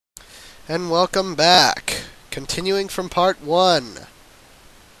And welcome back. Continuing from part 1,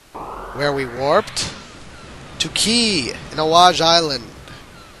 where we warped to Key in Awaj Island.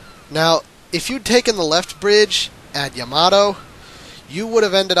 Now, if you'd taken the left bridge at Yamato, you would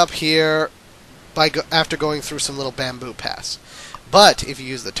have ended up here after going through some little bamboo paths. But if you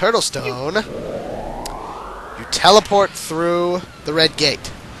use the turtle stone, you teleport through the red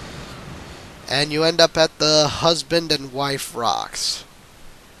gate. And you end up at the husband and wife rocks.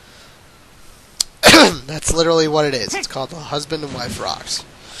 That's literally what it is. It's called the husband and wife rocks.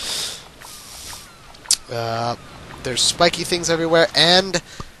 There's spiky things everywhere, and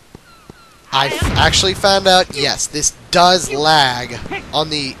I actually found out, yes, this does lag on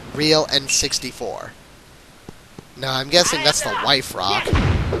the real N64. Now, I'm guessing that's the wife rock.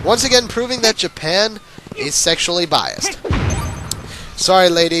 Once again, proving that Japan is sexually biased. Sorry,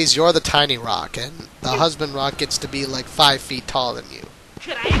 ladies, you're the tiny rock, and the husband rock gets to be like 5 feet taller than you.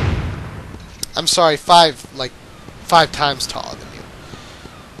 I'm sorry, 5 times taller than you.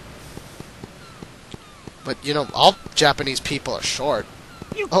 But, you know, all Japanese people are short.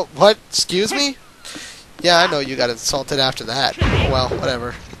 Oh, what? Excuse me? Yeah, I know you got insulted after that. Oh, well,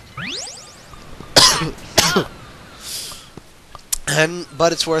 whatever.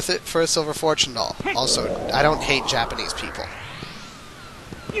 But it's worth it for a silver fortune doll. Also, I don't hate Japanese people.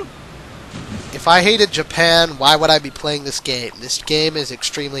 If I hated Japan, why would I be playing this game? This game is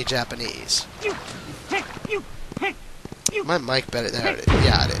extremely Japanese. My mic better. There it is.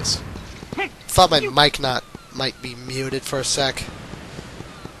 Yeah, it is. Thought my mic might be muted for a sec.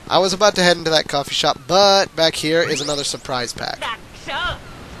 I was about to head into that coffee shop, but back here is another surprise pack.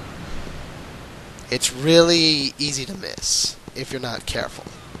 It's really easy to miss if you're not careful.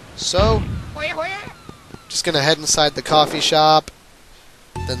 So, just gonna head inside the coffee shop,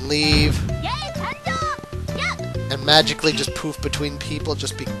 then leave, and magically just poof between people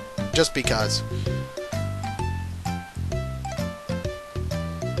just because.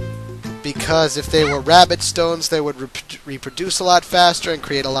 Because if they were rabbit stones, they would reproduce a lot faster and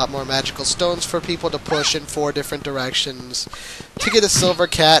create a lot more magical stones for people to push in 4 different directions to get a silver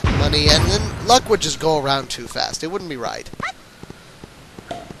cat, money, and then luck would just go around too fast. It wouldn't be right.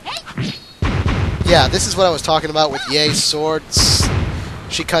 Yeah, this is what I was talking about with Ye's swords.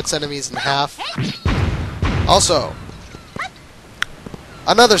 She cuts enemies in half. Also,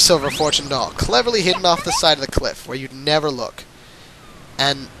 another silver fortune doll, cleverly hidden off the side of the cliff where you'd never look.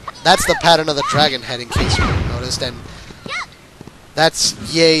 And that's the pattern of the dragon head, in case you haven't noticed, and that's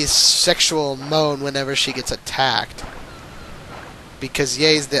Ye's sexual moan whenever she gets attacked. Because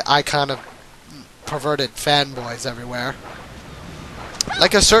Ye's the icon of perverted fanboys everywhere.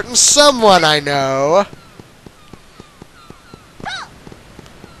 Like a certain someone I know.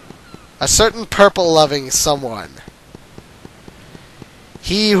 A certain purple-loving someone.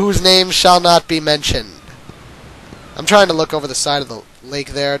 He whose name shall not be mentioned. I'm trying to look over the side of the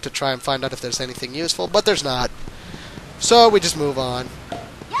lake there to try and find out if there's anything useful, but there's not. So we just move on.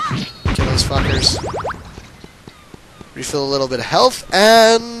 Kill those fuckers. Refill a little bit of health,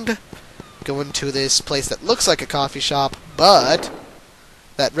 and go into this place that looks like a coffee shop, but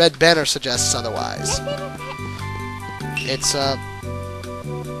that red banner suggests otherwise. It's,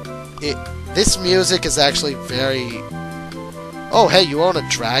 this music is actually very... Oh, hey, you own a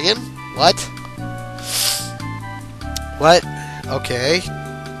dragon? What? What? Okay.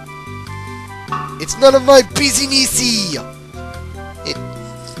 It's none of my business!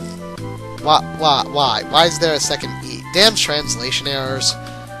 Why? Why is there a second E? Damn translation errors.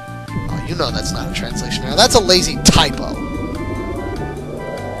 Oh, you know that's not a translation error. That's a lazy typo.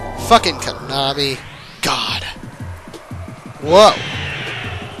 Fucking Konami. God. Whoa.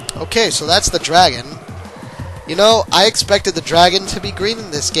 Okay, so that's the dragon. You know, I expected the dragon to be green in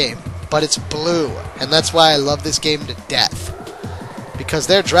this game, but it's blue, and that's why I love this game to death. Because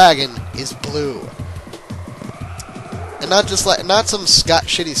their dragon is blue. And not just like, not some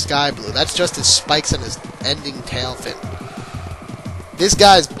shitty sky blue, that's just his spikes and his ending tail fin. This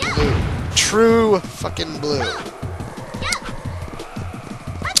guy's blue. True fucking blue.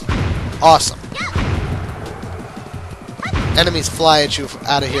 Awesome. Enemies fly at you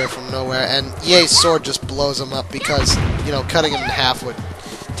out of here from nowhere, and Ye's sword just blows them up because, you know, cutting him in half would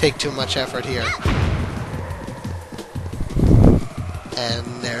take too much effort here.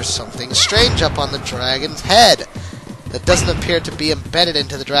 And there's something strange up on the dragon's head that doesn't appear to be embedded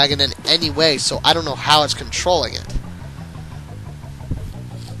into the dragon in any way, so I don't know how it's controlling it.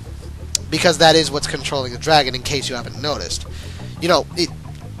 Because that is what's controlling the dragon, in case you haven't noticed. You know,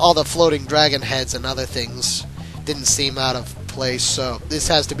 all the floating dragon heads and other things didn't seem out of place, so this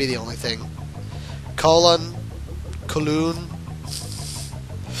has to be the only thing. Kowloon.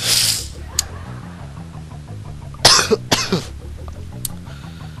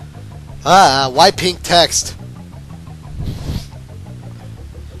 Why pink text?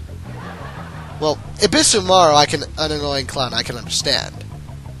 Well, Ibisumaru, an annoying clown, I can understand.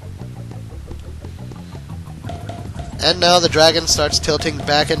 And now the dragon starts tilting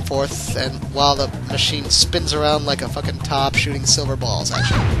back and forth, and while the machine spins around like a fucking top, shooting silver balls at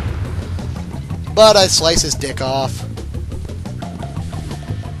you. But I slice his dick off.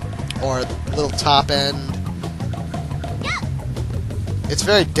 Or little top end. It's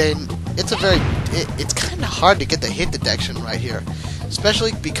it's kind of hard to get the hit detection right here,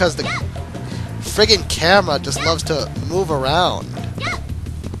 especially because the friggin' camera just loves to move around.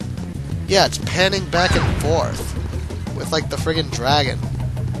 Yeah, it's panning back and forth with like the friggin' dragon,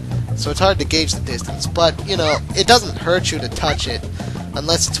 so it's hard to gauge the distance. But you know, it doesn't hurt you to touch it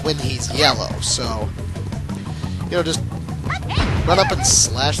unless it's when he's yellow. So you know, just run up and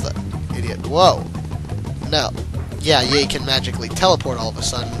slash the idiot. Whoa! No. Yeah, you can magically teleport all of a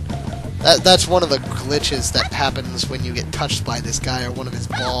sudden. That's one of the glitches that happens when you get touched by this guy or one of his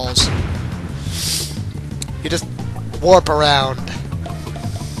balls. You just warp around.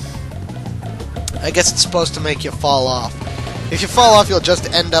 I guess it's supposed to make you fall off. If you fall off, you'll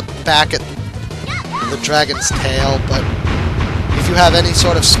just end up back at the dragon's tail, but if you have any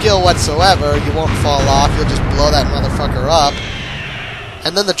sort of skill whatsoever, you won't fall off. You'll just blow that motherfucker up,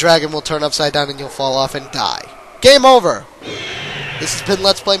 and then the dragon will turn upside down and you'll fall off and die. Game over! This has been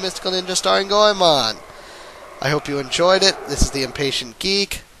Let's Play Mystical Ninja starring Goemon. I hope you enjoyed it. This is the Impatient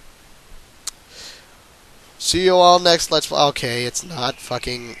Geek. See you all next Let's Play. Okay, it's not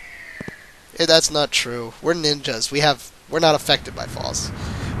fucking... that's not true. We're ninjas. We're not affected by falls.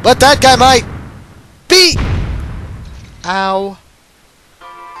 But that guy might be... Ow.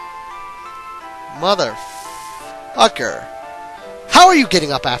 Motherfucker. How are you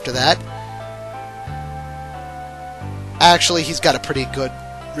getting up after that? Actually, he's got a pretty good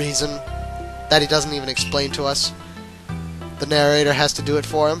reason that he doesn't even explain to us. The narrator has to do it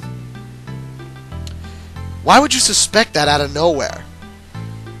for him. Why would you suspect that out of nowhere?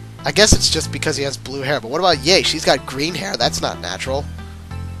 I guess it's just because he has blue hair, but what about Ye? She's got green hair. That's not natural.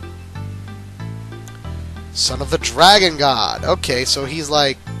 Son of the Dragon God. Okay, so he's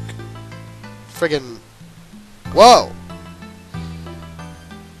like... friggin... Whoa!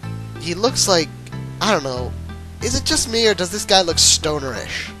 He looks like... I don't know... Is it just me, or does this guy look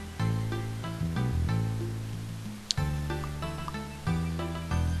stonerish?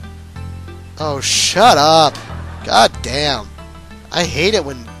 Oh, shut up. God damn. I hate it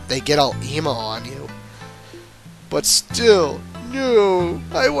when they get all emo on you. But still, no.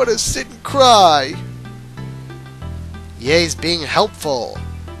 I want to sit and cry. Ye's being helpful.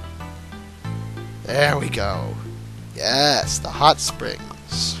 There we go. Yes, the hot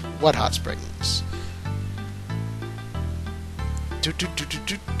springs. What hot springs?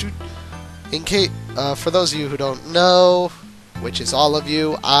 In case, for those of you who don't know, which is all of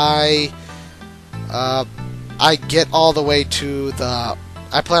you, I get all the way to the...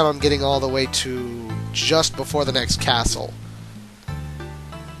 I plan on getting all the way to just before the next castle.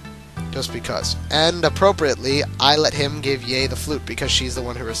 Just because. And appropriately, I let him give Ye the flute because she's the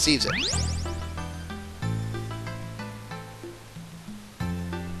one who receives it.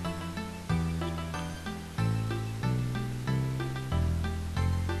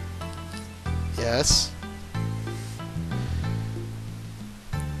 Yes.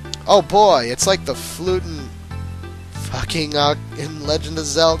 Oh boy, it's like the flute in fucking in Legend of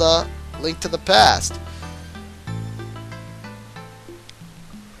Zelda Link to the Past.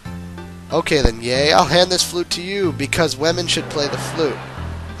 Okay then, Ye, I'll hand this flute to you because women should play the flute.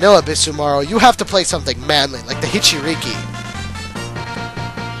 No, Ibisumaru, you have to play something manly, like the Hichiriki.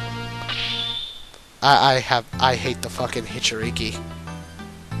 I hate the fucking Hichiriki.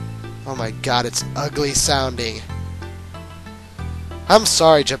 Oh my god, it's ugly sounding. I'm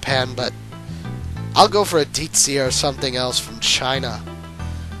sorry, Japan, but I'll go for a Dietzi or something else from China.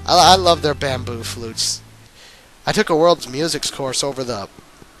 I love their bamboo flutes. I took a world's music course over the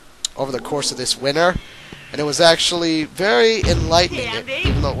course of this winter, and it was actually very enlightening,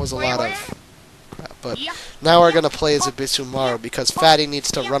 even though it was a lot of crap. But now we're going to play as Ibisumaru because Fatty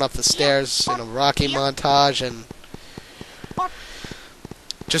needs to run up the stairs in a Rocky montage and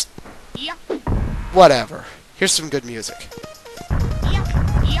just whatever. Here's some good music.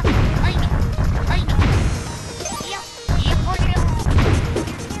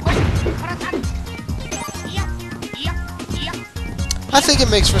 I think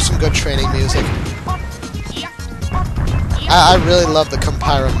it makes for some good training music. I really love the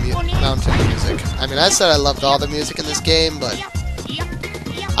Compira Mountain music. I mean, I said I loved all the music in this game, but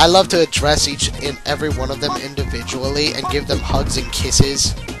I love to address each and every one of them individually and give them hugs and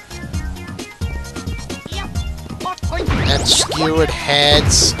kisses. skewered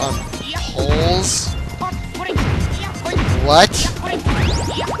heads on poles. What?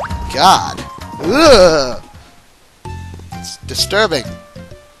 God. Ugh. It's disturbing.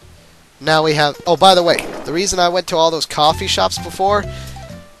 Now we have... Oh, by the way, the reason I went to all those coffee shops before,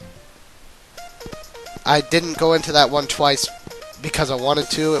 I didn't go into that one twice because I wanted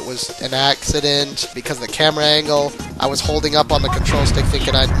to. It was an accident because of the camera angle. I was holding up on the control stick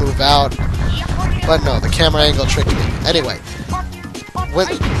thinking I'd move out. But no, the camera angle tricked me. Anyway,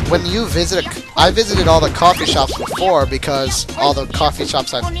 when you visit I visited all the coffee shops before because all the coffee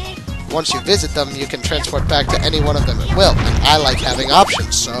shops once you visit them, you can transport back to any one of them at will. And I like having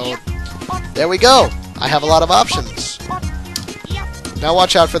options, so there we go. I have a lot of options. Now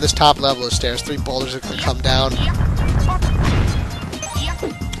watch out for this top level of stairs. 3 boulders are going to come down.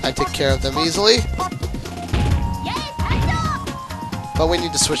 I take care of them easily. But we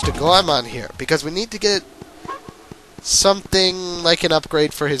need to switch to Goemon here, because we need to get something like an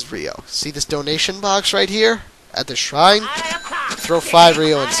upgrade for his Rio. See this donation box right here? At the shrine? Throw 5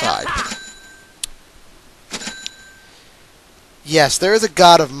 Rio inside. Yes, there is a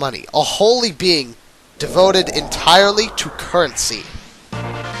god of money, a holy being devoted entirely to currency.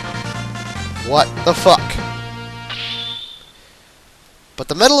 What the fuck? But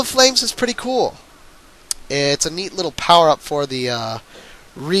the Medal of Flames is pretty cool. It's a neat little power-up for the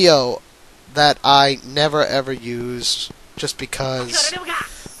Rio that I never ever use just because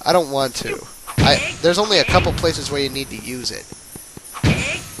I don't want to. There's only a couple places where you need to use it.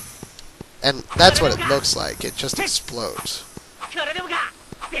 And that's what it looks like. It just explodes.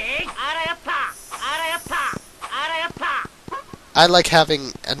 I like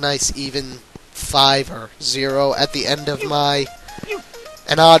having a nice even 5 or 0 at the end of my...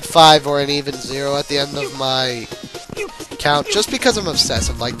 an odd 5 or an even 0 at the end of my count, just because I'm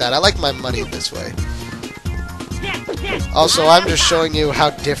obsessive like that. I like my money this way. Also, I'm just showing you how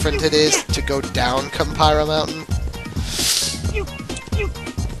different it is to go down Compira Mountain.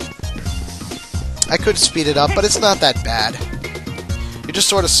 I could speed it up, but it's not that bad. You just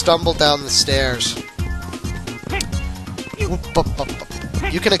sort of stumble down the stairs.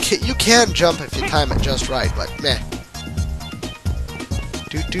 You can jump if you time it just right, but meh.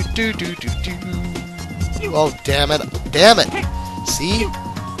 Oh, damn it. Damn it. See?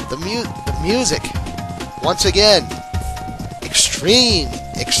 The music. Once again. Extreme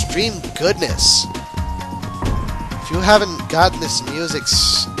goodness. If you haven't gotten this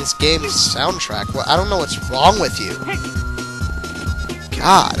game's soundtrack, well, I don't know what's wrong with you.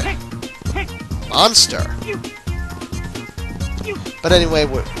 God. Monster. But anyway,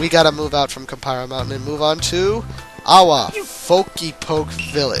 we gotta move out from Compira Mountain and move on to Awa Folky Poke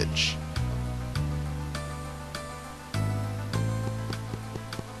Village.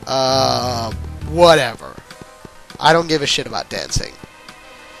 Whatever. I don't give a shit about dancing.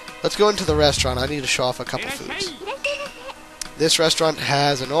 Let's go into the restaurant. I need to show off a couple foods. This restaurant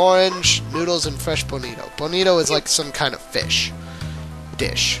has an orange, noodles, and fresh bonito. Bonito is like some kind of fish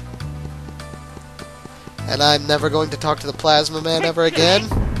dish. And I'm never going to talk to the Plasma Man ever again.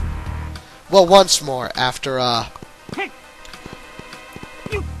 Well, once more, after, all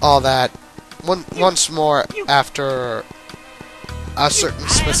that. Once more, after a certain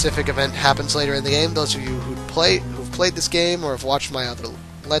specific event happens later in the game. Those of you who've played this game, or have watched my other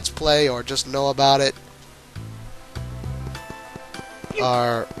Let's Play, or just know about it,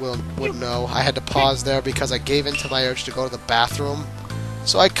 would know. I had to pause there because I gave in to my urge to go to the bathroom,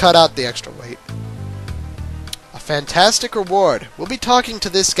 so I cut out the extra wait. A fantastic reward. We'll be talking to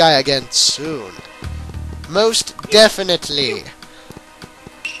this guy again soon. Most definitely.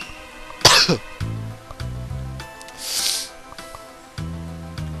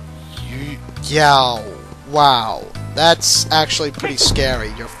 Yeah, wow. That's actually pretty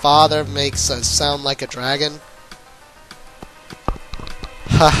scary. Your father makes us sound like a dragon?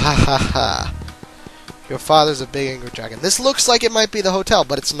 Ha ha ha ha. Your father's a big angry dragon. This looks like it might be the hotel,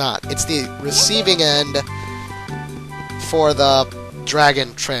 but it's not. It's the receiving end for the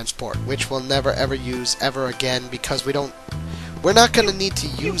dragon transport, which we'll never ever use ever again because we're not going to need to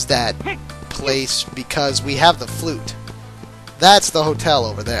use that place because we have the flute. That's the hotel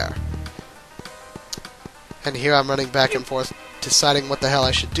over there. And here I'm running back and forth deciding what the hell I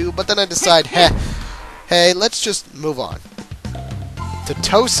should do, but then I decide, hey, let's just move on. To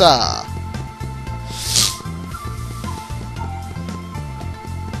Tosa!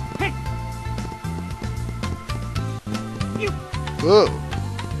 Ooh.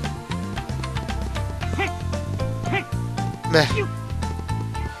 Meh.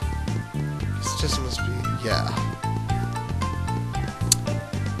 This just must be... yeah.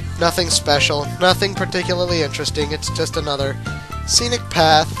 Nothing special, nothing particularly interesting. It's just another scenic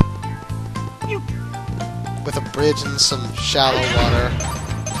path with a bridge and some shallow water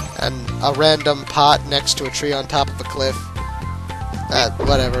and a random pot next to a tree on top of a cliff.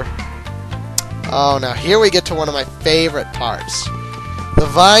 Whatever. Oh, now here we get to one of my favorite parts. The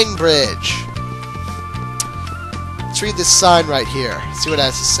Vine Bridge. Let's read this sign right here. See what it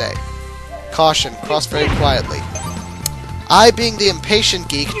has to say. Caution, cross very quietly. I, being the impatient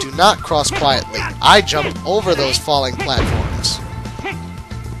geek, do not cross quietly. I jump over those falling platforms.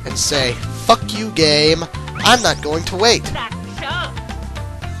 And say, fuck you, game. I'm not going to wait.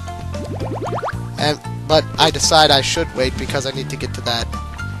 But I decide I should wait because I need to get to that.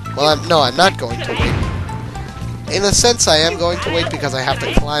 Well, I'm not going to wait. In a sense, I am going to wait because I have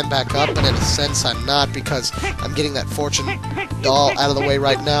to climb back up, and in a sense, I'm not because I'm getting that fortune doll out of the way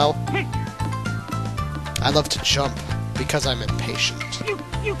right now. I love to jump because I'm impatient.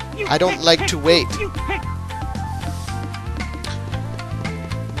 I don't like to wait.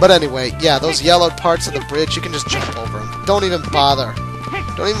 But anyway, yeah, those yellowed parts of the bridge, you can just jump over them. Don't even bother.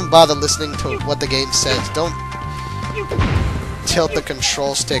 Don't even bother listening to what the game says. Don't tilt the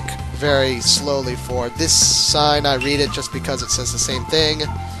control stick very slowly forward. This sign, I read it just because it says the same thing.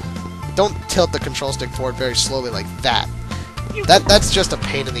 Don't tilt the control stick forward very slowly like that. That's just a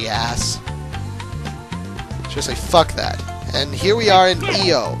pain in the ass. Seriously, fuck that. And here we are in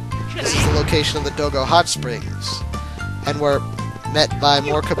EO. This is the location of the Dogo Hot Springs. And we're met by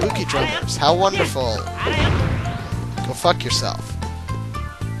more kabuki drummers. How wonderful. Go fuck yourself.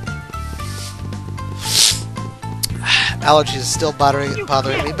 Allergies is still bothering me,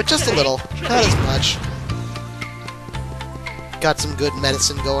 but just a little. Not as much. Got some good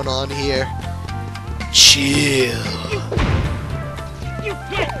medicine going on here. Chill.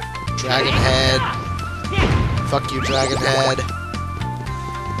 Dragon Head. Fuck you, Dragon Head.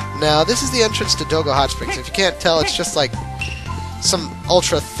 Now, this is the entrance to Dogo Hot Springs. If you can't tell, it's just like some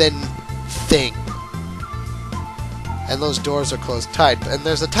ultra-thin thing. And those doors are closed tight. And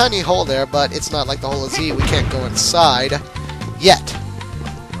there's a tiny hole there, but it's not like the hole of Z. We can't go inside yet.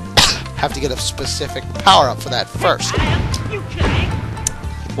 Have to get a specific power-up for that first.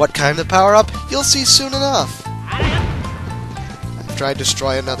 What kind of power-up? You'll see soon enough. After I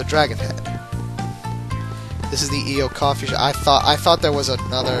destroy another Dragon Head. This is the EO coffee shop. I thought there was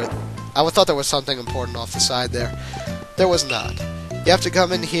another. I thought there was something important off the side there. There was not. You have to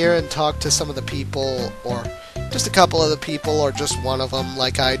come in here and talk to some of the people, or just a couple of the people, or just one of them,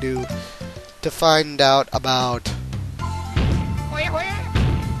 like I do, to find out about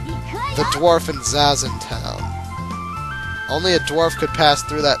the dwarf in Zazen Town. Only a dwarf could pass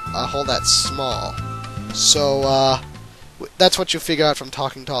through that a hole that small. So, that's what you figure out from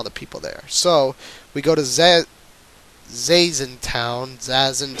talking to all the people there. So, we go to Zazen Town,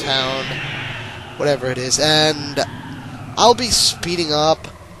 whatever it is, and I'll be speeding up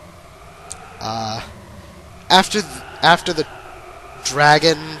after the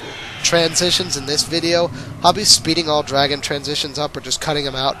dragon transitions in this video. I'll be speeding all dragon transitions up or just cutting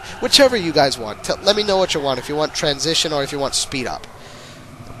them out, whichever you guys want. Let me know what you want, if you want transition or if you want speed up.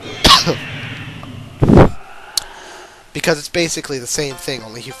 Because it's basically the same thing,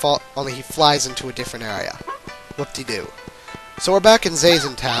 only he flies into a different area. Whoop-de-doo. So we're back in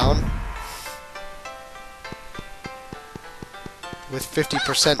Zazen Town. With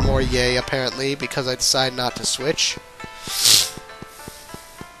 50% more yay, apparently, because I decided not to switch.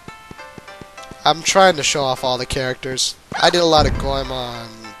 I'm trying to show off all the characters. I did a lot of Goemon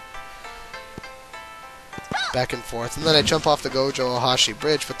back and forth, and then I jump off the Gojo Ohashi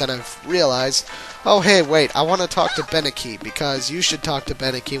Bridge, but then I've realized, oh hey, wait, I want to talk to Beneki, because you should talk to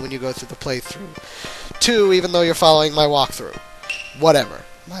Beneki when you go through the playthrough. 2, even though you're following my walkthrough. Whatever.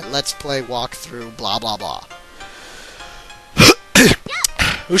 My Let's Play walkthrough, blah blah blah.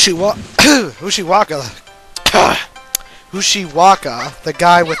 Ushiwaka, the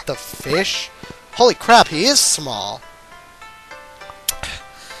guy with the fish? Holy crap, he is small.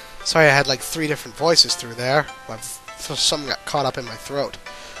 Sorry, I had like 3 different voices through there. Something got caught up in my throat.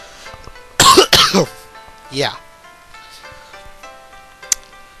 Yeah.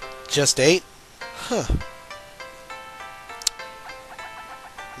 Just 8? Huh.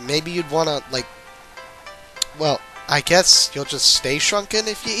 Maybe you'd want to, like... Well, I guess you'll just stay shrunken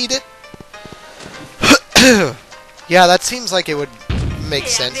if you eat it? Yeah, that seems like it would make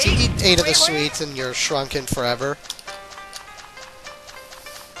sense. You eat 8 of the sweets and you're shrunken forever.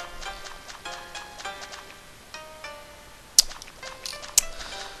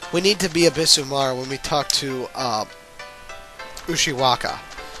 We need to be Abisumar when we talk to Ushiwaka.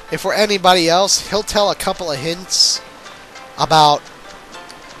 If we're anybody else, he'll tell a couple of hints about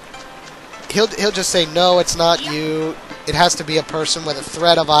he'll just say, no, it's not you. It has to be a person with a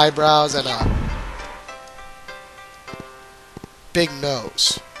thread of eyebrows and a big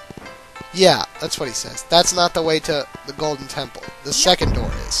nose. Yeah, that's what he says. That's not the way to the Golden Temple. The second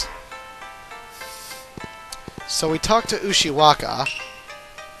door is. So we talk to Ushiwaka,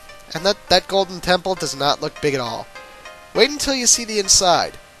 and that Golden Temple does not look big at all. Wait until you see the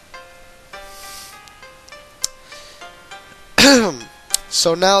inside.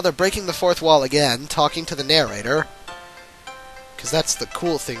 So now they're breaking the fourth wall again, talking to the narrator, because that's the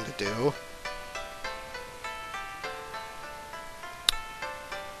cool thing to do.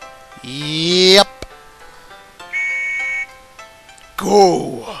 Yep.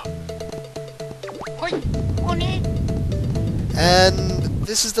 Go! And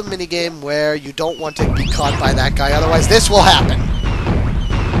this is the minigame where you don't want to be caught by that guy, otherwise this will happen.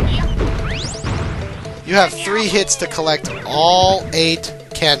 You have 3 hits to collect all 8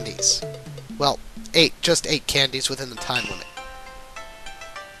 candies. Well, 8, just 8 candies within the time limit.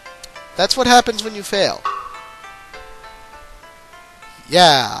 That's what happens when you fail.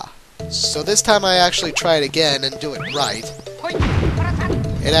 Yeah. So this time I actually try it again and do it right.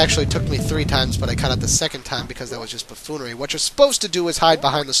 It actually took me 3 times, but I cut out the second time because that was just buffoonery. What you're supposed to do is hide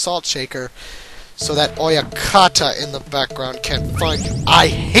behind the salt shaker so that Oyakata in the background can't find you. I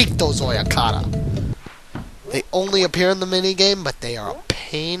hate those Oyakata. They only appear in the minigame, but they are a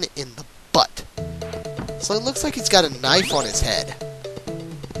pain in the butt. So it looks like he's got a knife on his head.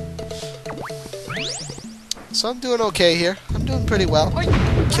 So I'm doing okay here. I'm doing pretty well.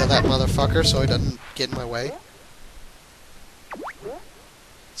 Kill that motherfucker so he doesn't get in my way.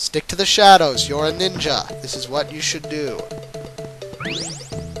 Stick to the shadows. You're a ninja. This is what you should do.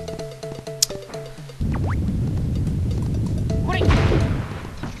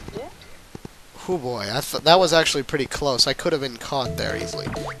 Oh boy, that was actually pretty close. I could have been caught there easily.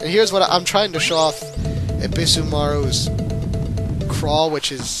 And here's what I'm trying to show off Ibisumaru's crawl,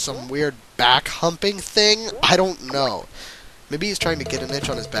 which is some weird back humping thing. I don't know. Maybe he's trying to get an itch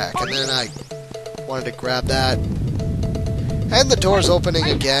on his back, and then I wanted to grab that. And the door's opening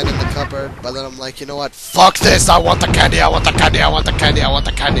again in the cupboard, but then I'm like, you know what? Fuck this! I want the candy! I want the candy! I want the candy! I want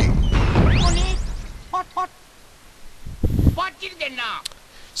the candy!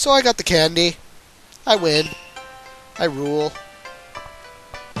 So I got the candy. I win. I rule.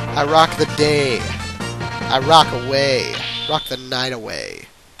 I rock the day. I rock away. Rock the night away.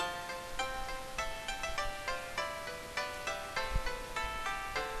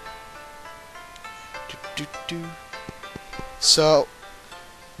 So,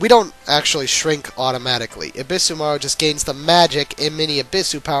 we don't actually shrink automatically. Ibisumaru just gains the magic in Mini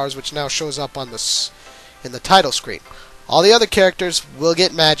Ibisu powers, which now shows up on in the title screen. All the other characters will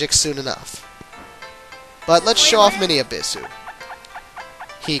get magic soon enough. But let's show off Mini Ibisu.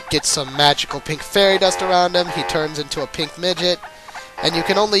 He gets some magical pink fairy dust around him. He turns into a pink midget, and you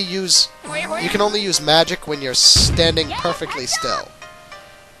can only use magic when you're standing perfectly still.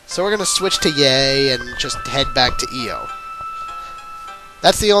 So we're gonna switch to Yay and just head back to Io.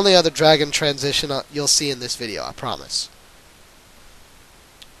 That's the only other dragon transition you'll see in this video, I promise.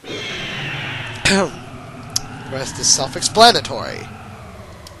 The rest is self-explanatory.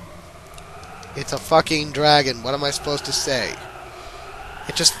 It's a fucking dragon. What am I supposed to say?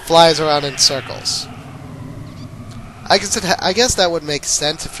 It just flies around in circles. I guess that would make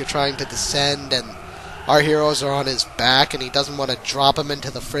sense if you're trying to descend and our heroes are on his back and he doesn't want to drop him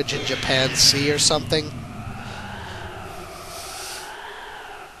into the frigid Japan Sea or something.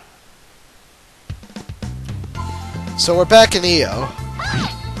 So we're back in Io,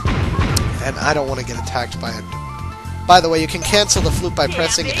 and I don't want to get attacked by it. By the way, you can cancel the flute by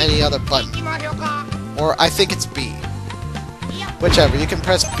pressing any other button. Or I think it's B. Whichever, you can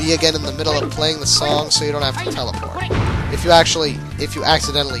press B again in the middle of playing the song so you don't have to teleport. If you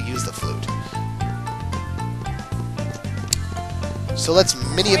accidentally use the flute. So let's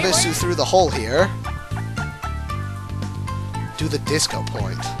Mini Ibisu through the hole here. Do the disco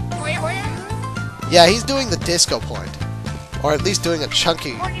point. Yeah, he's doing the disco point. Or at least doing a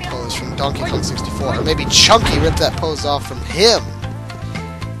Chunky pose from Donkey Kong 64. Or maybe Chunky ripped that pose off from him.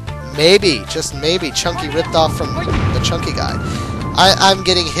 Maybe, just maybe, Chunky ripped off from the Chunky guy. I'm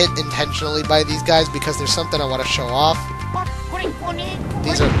getting hit intentionally by these guys because there's something I want to show off.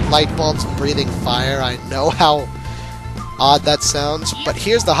 These are light bulbs breathing fire. I know how odd that sounds. But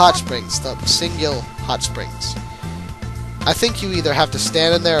here's the hot springs, the single hot springs. I think you either have to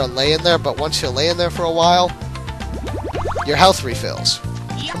stand in there or lay in there, but once you lay in there for a while, your health refills.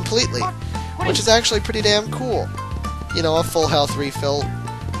 Completely. Which is actually pretty damn cool. You know, a full health refill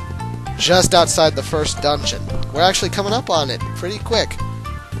just outside the first dungeon. We're actually coming up on it pretty quick.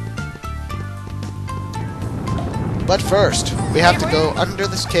 But first, we have to go under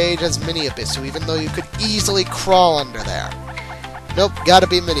this cage as Mini Abyssu, even though you could easily crawl under there. Nope, gotta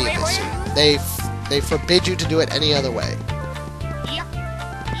be Mini Abyssu. They forbid you to do it any other way.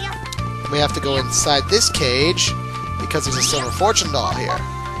 We have to go inside this cage, because there's a silver fortune doll here.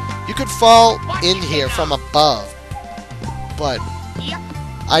 You could fall in here from above, but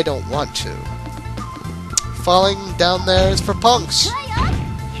I don't want to. Falling down there is for punks.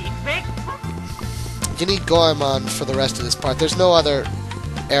 You need Goemon for the rest of this part. There's no other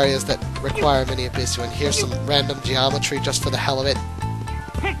areas that require Mini Abyssu, and here's some random geometry just for the hell of it.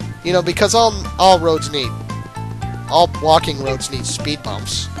 You know, because all walking roads need speed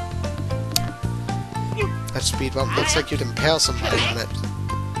bumps. That speed bump looks like you'd impale somebody on it.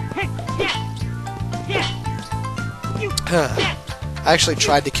 I actually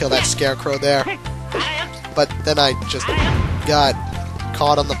tried to kill that scarecrow there, but then I just got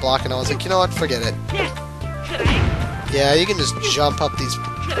caught on the block and I was like, you know what, forget it. Yeah, you can just jump up these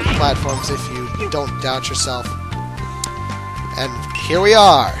platforms if you don't doubt yourself. And here we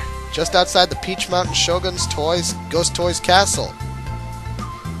are, just outside the Peach Mountain Shogun's Ghost Toys Castle.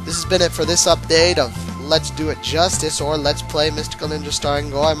 This has been it for this update of Let's Do It Justice, or Let's Play Mystical Ninja starring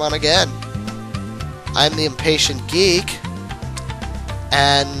Goemon again. I'm the Impatient Geek,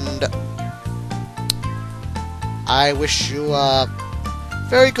 and I wish you a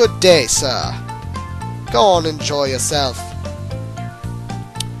very good day, sir. Go on, enjoy yourself.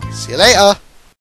 See you later.